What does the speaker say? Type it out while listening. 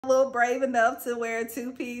A little brave enough to wear a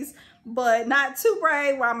two-piece, but not too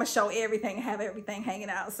brave where I'm gonna show everything and have everything hanging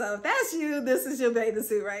out. So if that's you, this is your bathing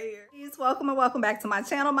suit right here. Please welcome and welcome back to my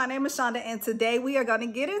channel. My name is Shonda, and today we are gonna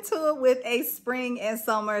get into it with a spring and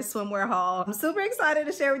summer swimwear haul. I'm super excited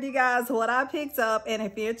to share with you guys what I picked up, and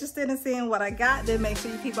if you're interested in seeing what I got, then make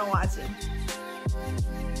sure you keep on watching.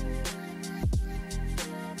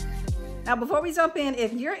 Now, before we jump in,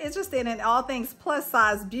 if you're interested in all things plus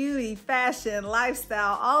size, beauty, fashion,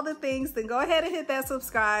 lifestyle, all the things, then go ahead and hit that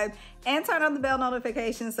subscribe and turn on the bell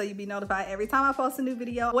notification so you'll be notified every time I post a new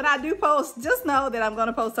video. When I do post, just know that I'm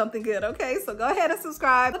gonna post something good, okay? So go ahead and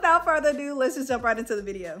subscribe. Without further ado, let's just jump right into the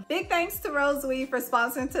video. Big thanks to ROSEWE for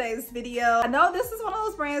sponsoring today's video. I know this is one of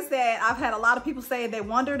those brands that I've had a lot of people say they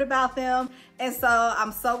wondered about them, and so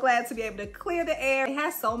I'm so glad to be able to clear the air. It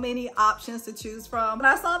has so many options to choose from. When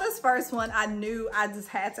I saw this first one, I knew I just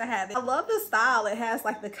had to have it. I love the style. It has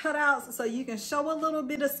like the cutouts so you can show a little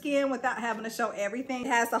bit of skin without having to show everything. It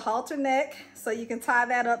has the halter neck so you can tie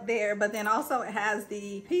that up there, but then also it has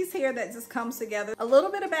the piece here that just comes together. A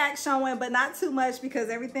little bit of back showing, but not too much because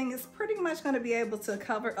everything is pretty much going to be able to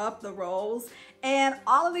cover up the rolls. And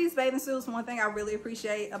all of these bathing suits, one thing I really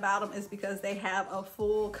appreciate about them is because they have a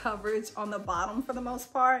full coverage on the bottom for the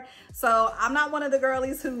most part. So I'm not one of the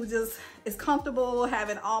girlies who just is comfortable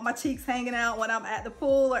having all my cheeks hanging out when I'm at the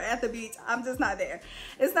pool or at the beach. I'm just not there.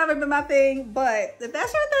 It's never been my thing, but if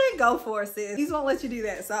that's your thing, go for it, sis. These won't let you do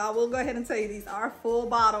that. So I will go ahead and tell you these are full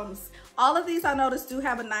bottoms. All of these I noticed do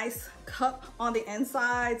have a nice cup on the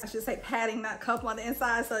inside. I should say padding, not cup on the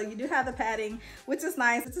inside. So you do have the padding, which is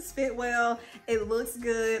nice. It just fit well. It looks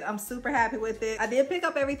good. I'm super happy with it. I did pick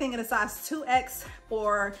up everything in a size 2X,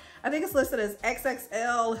 or I think it's listed as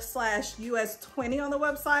XXL/US 20 on the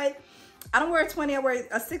website. I don't wear a 20, I wear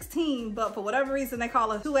a 16, but for whatever reason they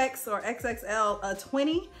call a 2X or XXL a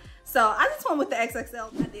 20. So I just went with the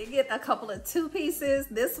XXL. I did get a couple of two pieces.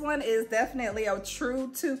 This one is definitely a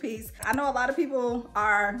true two piece. I know a lot of people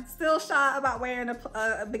are still shy about wearing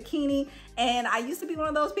a bikini, and I used to be one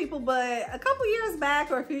of those people, but a couple years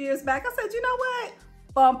back or a few years back, I said, you know what?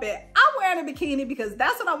 Bump it. I'm wearing a bikini because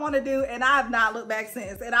that's what I want to do, and I have not looked back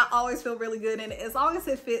since, and I always feel really good in it as long as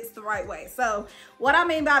it fits the right way. So what I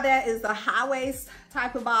mean by that is the high waist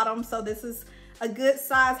type of bottom. So this is a good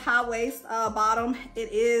size high waist bottom.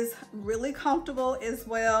 It is really comfortable as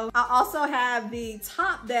well. I also have the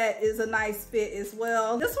top that is a nice fit as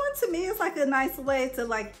well. This one to me is like a nice way to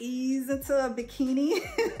like ease into a bikini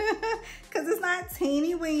because it's not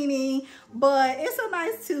teeny weeny, but it's a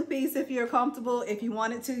nice two-piece if you're comfortable. If you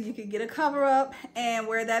wanted to, you could get a cover up and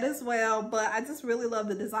wear that as well, but I just really love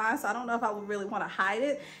the design, so I don't know if I would really want to hide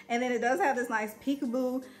it. And then it does have this nice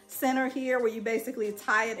peekaboo center here where you basically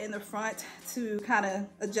tie it in the front to kind of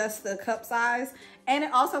adjust the cup size, and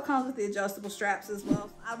it also comes with the adjustable straps as well.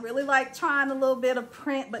 I really like trying a little bit of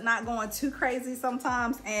print but not going too crazy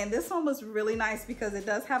sometimes, and this one was really nice because it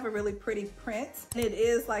does have a really pretty print. It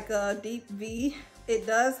is like a deep V. It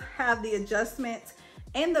does have the adjustment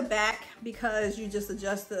in the back because you just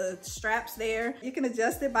adjust the straps there. You can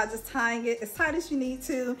adjust it by just tying it as tight as you need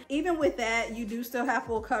to. Even with that, you do still have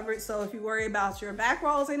full coverage, so if you worry about your back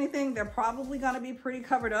rolls or anything, they're probably going to be pretty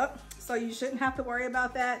covered up, so you shouldn't have to worry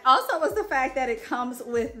about that. Also was the fact that it comes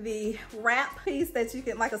with the wrap piece that you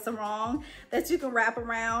can, like a sarong that you can wrap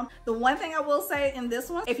around. The one thing I will say in this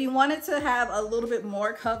one, if you wanted to have a little bit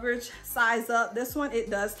more coverage, size up. This one, it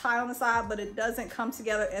does tie on the side, but it doesn't come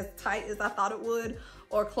together as tight as I thought it would,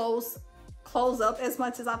 or close up as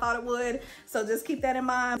much as I thought it would. So just keep that in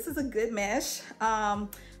mind. This is a good mesh.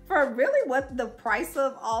 For really what the price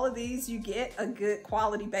of all of these, you get a good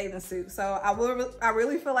quality bathing suit. So I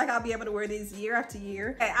really feel like I'll be able to wear these year after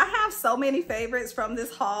year. Okay, I have so many favorites from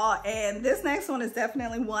this haul, and this next one is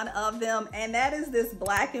definitely one of them, and that is this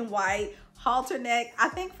black and white halter neck. I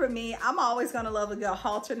think for me, I'm always gonna love a good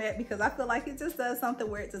halter neck because I feel like it just does something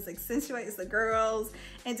where it just accentuates the girls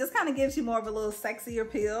and just kind of gives you more of a little sexy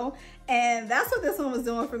appeal. And that's what this one was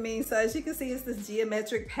doing for me. So as you can see, it's this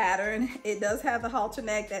geometric pattern. It does have the halter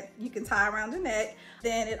neck that you can tie around the neck.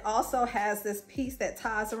 Then it also has this piece that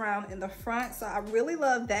ties around in the front. So I really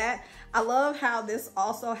love that. I love how this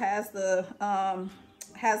also has the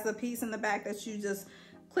piece in the back that you just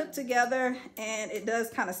clip together, and it does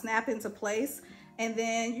kind of snap into place. And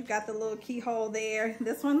then you've got the little keyhole there.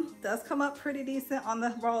 This one does come up pretty decent on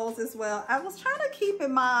the rolls as well. I was trying to keep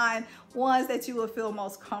in mind ones that you would feel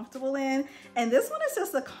most comfortable in. And this one is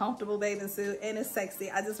just a comfortable bathing suit, and it's sexy.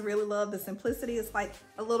 I just really love the simplicity. It's like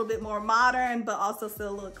a little bit more modern, but also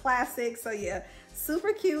still a little classic. So yeah,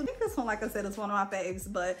 super cute. I think this one, like I said, is one of my faves,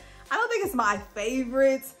 but I don't think it's my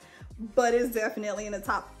favorite. but it's definitely in the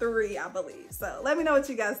top 3, I believe. So let me know what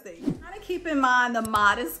you guys think. Trying to keep in mind the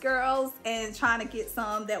modest girls and trying to get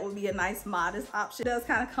some that would be a nice modest option. It does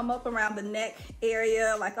kind of come up around the neck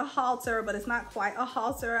area like a halter, but it's not quite a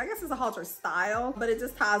halter. I guess it's a halter style, but it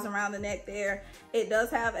just ties around the neck there. It does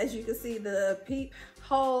have, as you can see, the peep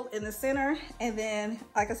hole in the center, and then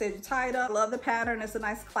like I said, you tie it up. Love the pattern. It's a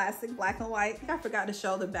nice classic black and white. I think I forgot to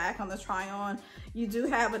show the back on the try on. You do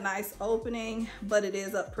have a nice opening, but it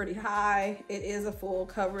is up pretty high. It is a full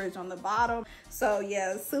coverage on the bottom. So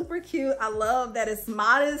yeah, super cute. I love that it's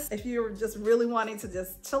modest if you're just really wanting to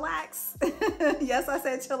just chillax. Yes, I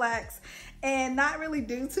said chillax, and not really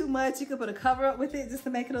do too much. You could put a cover up with it just to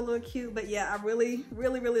make it a little cute. But yeah, I really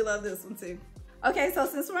love this one too. Okay, so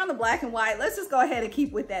since we're on the black and white, let's just go ahead and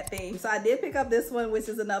keep with that theme. So I did pick up this one, which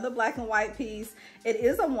is another black and white piece. It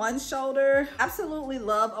is a one shoulder. Absolutely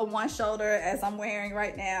love a one shoulder as I'm wearing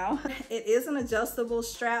right now. It is an adjustable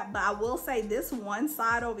strap, but I will say this one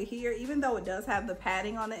side over here, even though it does have the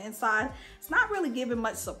padding on the inside, it's not really giving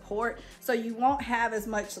much support. So you won't have as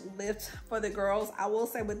much lift for the girls. I will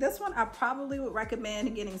say with this one, I probably would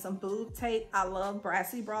recommend getting some boob tape. I love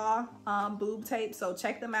Brassy Bra boob tape, so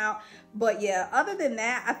check them out. But yeah, other than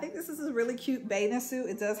that, I think this is a really cute bathing suit.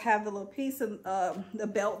 It does have the little piece of the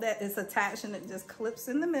belt that is attached, and it just clips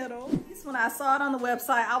in the middle. When I saw it on the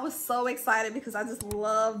website, I was so excited because I just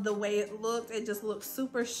love the way it looked. It just looked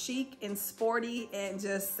super chic and sporty and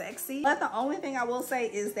just sexy. But the only thing I will say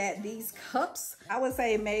is that these cups, I would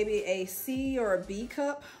say maybe a C or a B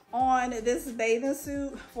cup on this bathing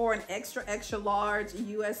suit for an extra large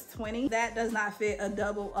US 20. That does not fit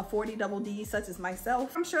a 40 double D such as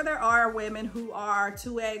myself. I'm sure there are women who are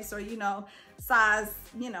 2X or, you know, size,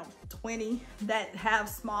 you know, 20 that have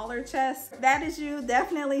smaller chests. That is you.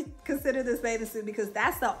 Definitely consider this bathing suit, because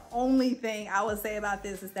that's the only thing I would say about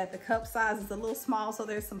this, is that the cup size is a little small, so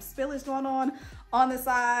there's some spillage going on the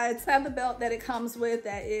sides. Have the belt that it comes with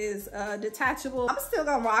that is detachable. I'm still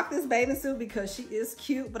gonna rock this bathing suit because she is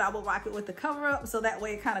cute, but I will rock it with the cover up, so that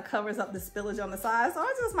way it kind of covers up the spillage on the side. So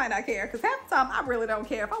I just might not care, because half the time I really don't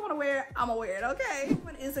care. If I want to wear it, I'm gonna wear it. Okay, this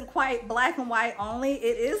one isn't quite black and white only.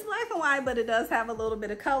 It is black and white, but it does have a little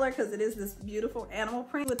bit of color because it is this beautiful animal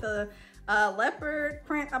print with the leopard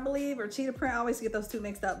print, I believe, or cheetah print. I always get those two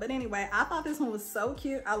mixed up. But anyway, I thought this one was so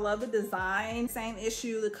cute. I love the design. Same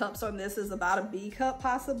issue. The cups on this is about a B cup,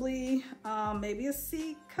 possibly, maybe a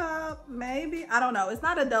C cup, maybe. I don't know. It's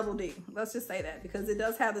not a double D. Let's just say that, because it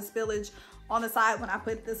does have the spillage on the side when I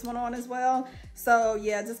put this one on as well. So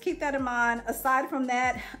yeah, just keep that in mind. Aside from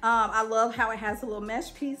that, I love how it has a little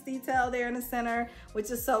mesh piece detail there in the center,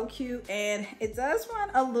 which is so cute. And it does run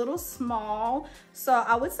a little small, so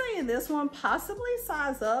I would say in this one, possibly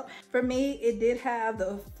size up. For me, it did have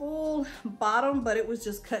the full bottom, but it was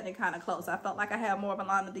just cutting it kind of close. I felt like I had more of a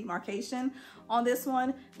line of demarcation on this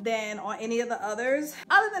one than on any of the others.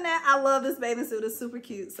 Other than that, I love this bathing suit. It's super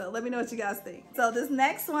cute. So let me know what you guys think. So this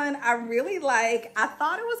next one I really like. I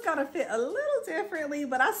thought it was gonna fit a little differently,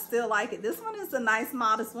 but I still like it. This one is a nice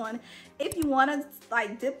modest one. If you want to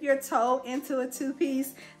like dip your toe into a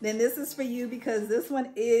two-piece, then this is for you, because this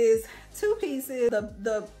one is two pieces.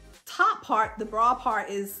 The top part, the bra part,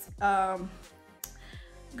 is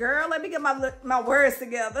girl, let me get my words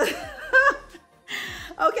together.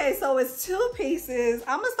 Okay, so it's two pieces.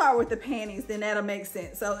 I'm gonna start with the panties, then that'll make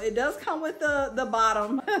sense. So it does come with the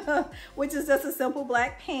bottom, which is just a simple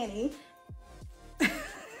black panty.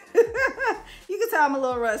 You can tell I'm a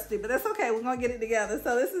little rusty, but that's okay. We're gonna get it together.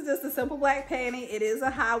 So this is just a simple black panty. It is a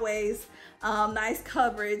high waist, nice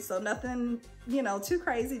coverage, so nothing, you know, too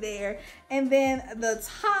crazy there. And then the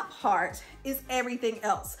top part is everything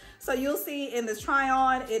else. So you'll see in the try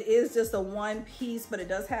on, it is just a one piece, but it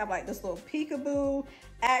does have like this little peekaboo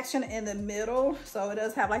action in the middle. So it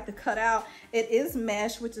does have like the cutout. It is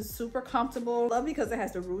mesh, which is super comfortable. Love because it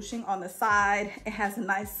has the ruching on the side. It has a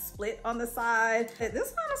nice split on the side.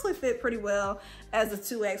 This honestly fit pretty well as a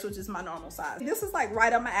 2X, which is my normal size. This is like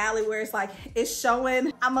right up my alley, where it's like, it's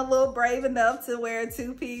showing. I'm a little brave enough to wear a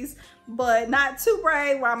two-piece, but not too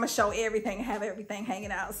brave where I'm gonna show everything and have everything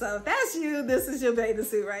hanging out. So if that's you, this is your bathing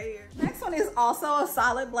suit right here. Next one is also a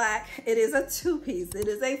solid black. It is a two-piece. It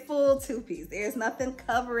is a full two-piece. There's nothing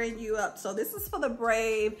covering you up. So this is for the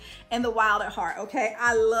brave and the wild at heart, okay?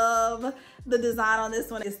 I love the design on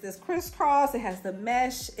this one. It's this crisscross. It has the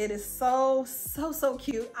mesh. It is so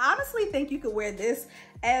cute. I honestly think you could wear this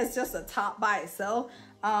as just a top by itself,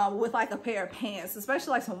 with like a pair of pants,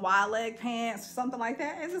 especially like some wide leg pants or something like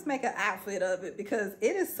that, and just make an outfit of it, because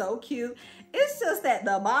it is so cute. It's just that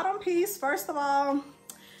the bottom piece, first of all,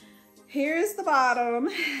 Here's the bottom.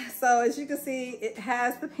 So as you can see, it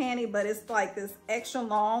has the panty, but it's like this extra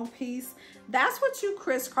long piece. That's what you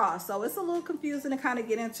crisscross. So it's a little confusing to kind of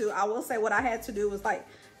get into. I will say what I had to do was like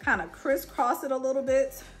kind of crisscross it a little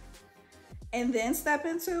bit and then step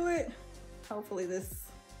into it. Hopefully this,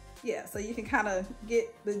 yeah, so you can kind of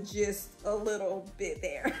get the gist a little bit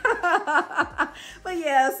there. But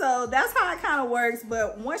yeah, so that's how it kind of works.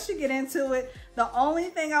 But once you get into it, the only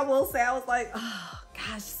thing I will say, I was like, oh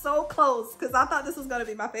gosh, so close, because I thought this was going to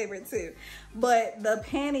be my favorite too. But the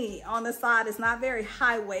panty on the side is not very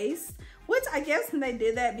high waist, which I guess they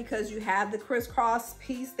did that because you have the crisscross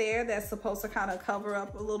piece there that's supposed to kind of cover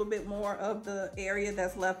up a little bit more of the area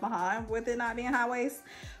that's left behind with it not being high waist.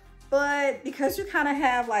 But because you kind of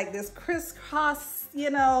have like this crisscross, you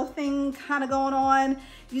know, thing kind of going on,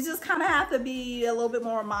 you just kind of have to be a little bit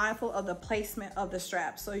more mindful of the placement of the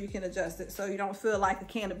strap so you can adjust it so you don't feel like a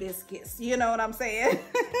can of biscuits. You know what I'm saying?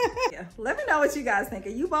 Yeah. Let me know what you guys think. Are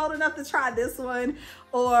you bold enough to try this one,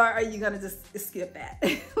 or are you gonna just skip that?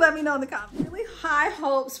 Let me know in the comments. Really high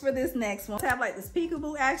hopes for this next one. I have like this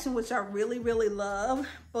peekaboo action, which I really, really love,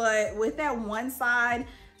 but with that one side,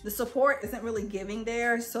 the support isn't really giving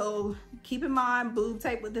there, so keep in mind boob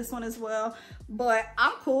tape with this one as well. But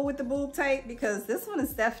I'm cool with the boob tape because this one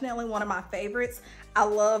is definitely one of my favorites. I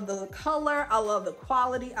love the color, I love the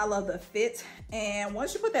quality, I love the fit. And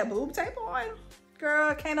once you put that boob tape on,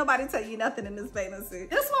 girl, can't nobody tell you nothing in this bathing suit.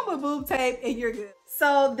 This one with boob tape and you're good.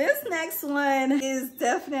 So this next one is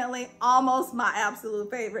definitely almost my absolute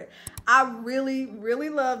favorite. I really, really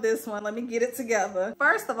love this one. Let me get it together.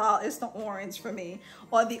 First of all, it's the orange for me,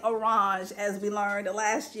 or the orange as we learned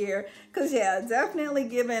last year. Cause yeah, definitely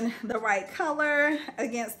giving the right color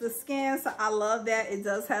against the skin. So I love that. It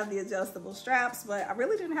does have the adjustable straps, but I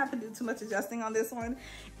really didn't have to do too much adjusting on this one.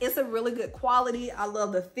 It's a really good quality. I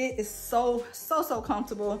love the fit. It's so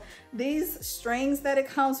comfortable. These strings that it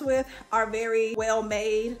comes with are very well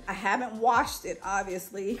made. I haven't washed it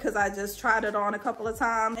obviously because I just tried it on a couple of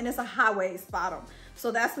times, and it's a high waist bottom.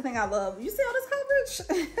 So that's the thing I love. You see all this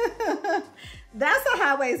coverage? That's a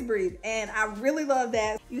high waist brief, and I really love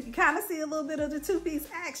that. You can kind of see a little bit of the two-piece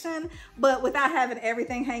action, but without having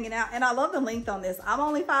everything hanging out. And I love the length on this. I'm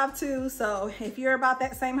only 5'2", so if you're about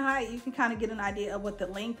that same height, you can kind of get an idea of what the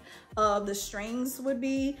length of the strings would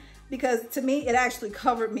be, because to me, it actually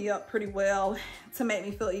covered me up pretty well to make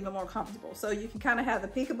me feel even more comfortable. So you can kind of have the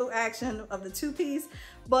peekaboo action of the two-piece,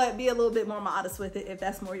 but be a little bit more modest with it if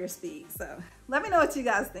that's more your speed. So let me know what you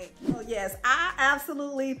guys think. Well, yes, I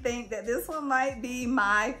absolutely think that this one might be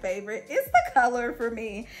my favorite. It's the color for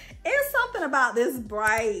me. It's something about this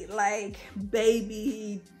bright, like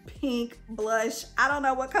baby pink blush. I don't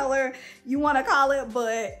know what color you want to call it,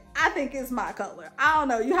 but I think it's my color. I don't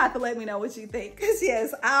know. You have to let me know what you think. Because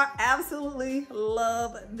yes, I absolutely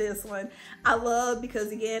love this one. I love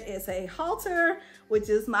because again, it's a halter, which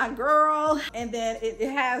is my girl. And then it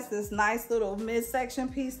has this nice little midsection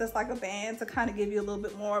piece that's like a band to kind of give you a little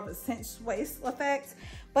bit more of a cinched waist effect.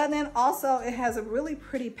 But then also it has a really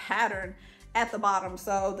pretty pattern at the bottom.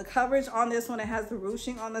 So the coverage on this one, it has the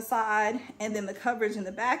ruching on the side, and then the coverage in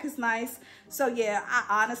the back is nice. So yeah,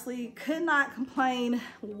 I honestly could not complain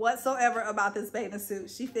whatsoever about this bathing suit.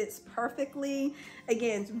 She fits perfectly.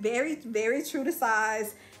 Again, very, very true to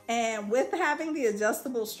size. And with having the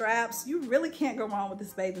adjustable straps, you really can't go wrong with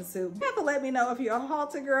this bathing suit. You have to let me know if you're a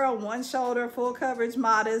halter girl, one shoulder, full coverage,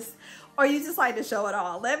 modest, or you just like to show it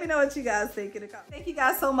all. Let me know what you guys think in the comments. Thank you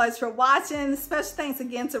guys so much for watching. Special thanks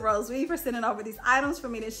again to ROSEWE for sending over these items for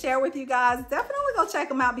me to share with you guys. Definitely go check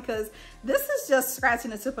them out because this is just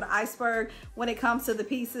scratching the tip of the iceberg when it comes to the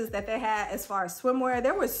pieces that they had as far as swimwear.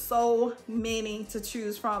 There were so many to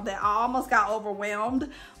choose from that I almost got overwhelmed,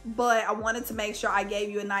 but I wanted to make sure I gave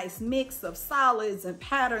you a nice mix of solids and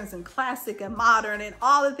patterns and classic and modern and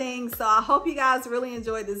all the things. So I hope you guys really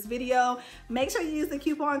enjoyed this video. Make sure you use the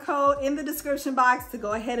coupon code in the description box to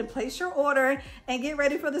go ahead and place your order and get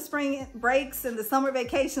ready for the spring breaks and the summer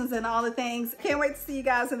vacations and all the things. Can't wait to see you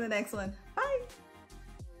guys in the next one.